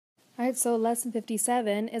Alright, so lesson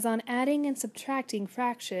 57 is on adding and subtracting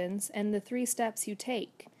fractions and the 3 steps you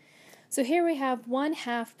take. So here we have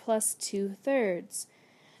 1/2 plus 2/3.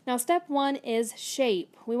 Now step 1 is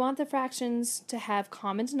shape. We want the fractions to have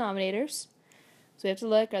common denominators. So we have to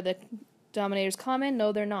look, are the denominators common?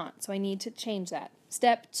 No, they're not. So I need to change that.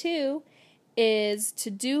 Step 2 is to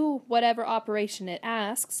do whatever operation it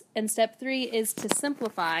asks, and step 3 is to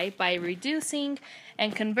simplify by reducing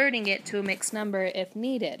and converting it to a mixed number if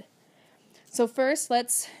needed. So first,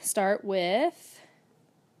 let's start with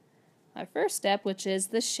our first step, which is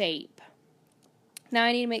the shape. Now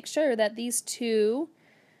I need to make sure that these two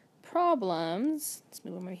problems, let's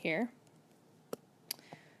move them over here,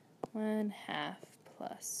 1/2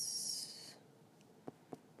 plus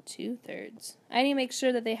 2/3. I need to make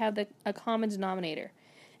sure that they have a common denominator.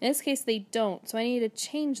 In this case, they don't, so I need to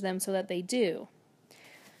change them so that they do.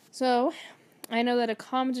 So I know that a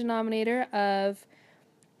common denominator of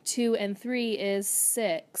 2 and 3 is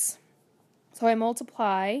 6. So I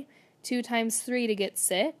multiply 2 times 3 to get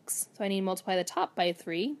 6. So I need to multiply the top by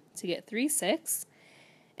 3 to get 3/6.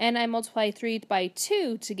 And I multiply 3 by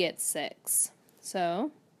 2 to get 6.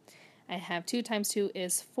 So I have 2 times 2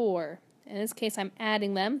 is 4. In this case, I'm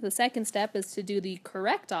adding them. The second step is to do the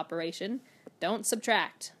correct operation. Don't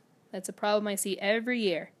subtract. That's a problem I see every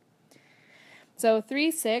year. So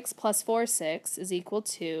 3/6 plus 4/6 is equal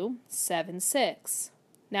to 7/6.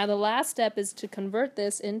 Now the last step is to convert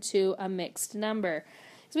this into a mixed number,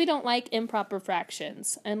 because we don't like improper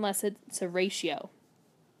fractions unless it's a ratio.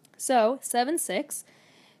 So 7/6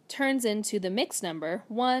 turns into the mixed number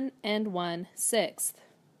 1 and 1/6.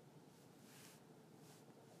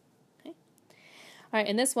 Okay. Alright,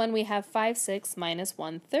 in this one we have 5/6 minus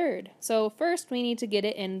 1/3. So first we need to get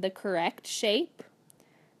it in the correct shape.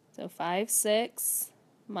 So 5/6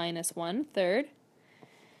 minus 1/3.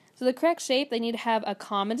 So the correct shape, they need to have a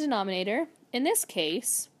common denominator. In this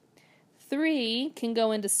case, 3 can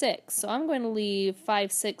go into 6. So I'm going to leave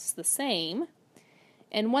 5/6 the same.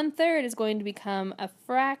 And 1/3 is going to become a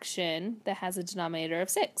fraction that has a denominator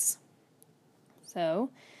of 6.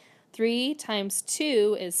 So 3 times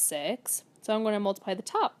 2 is 6. So I'm going to multiply the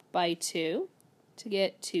top by 2 to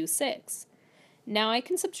get 2/6. Now I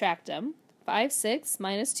can subtract them. 5/6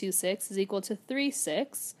 minus 2/6 is equal to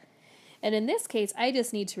 3/6. And in this case, I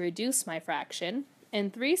just need to reduce my fraction,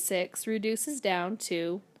 and 3/6 reduces down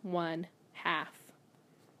to 1/2.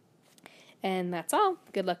 And that's all.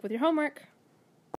 Good luck with your homework.